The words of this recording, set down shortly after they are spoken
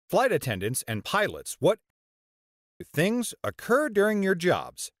Flight attendants and pilots, what things occur during your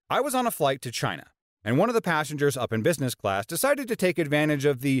jobs? I was on a flight to China, and one of the passengers up in business class decided to take advantage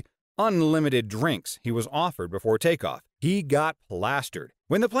of the unlimited drinks he was offered before takeoff. He got plastered.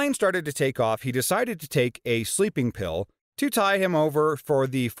 When the plane started to take off, he decided to take a sleeping pill to tie him over for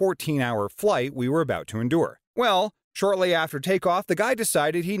the 14-hour flight we were about to endure. Well, shortly after takeoff, the guy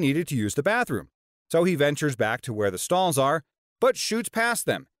decided he needed to use the bathroom. So he ventures back to where the stalls are, but shoots past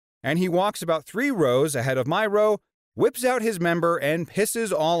them, and he walks about 3 rows ahead of my row, whips out his member, and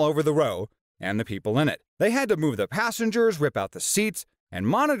pisses all over the row and the people in it. They had to move the passengers, rip out the seats, and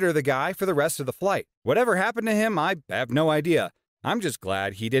monitor the guy for the rest of the flight. Whatever happened to him, I have no idea. I'm just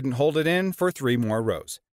glad he didn't hold it in for 3 more rows.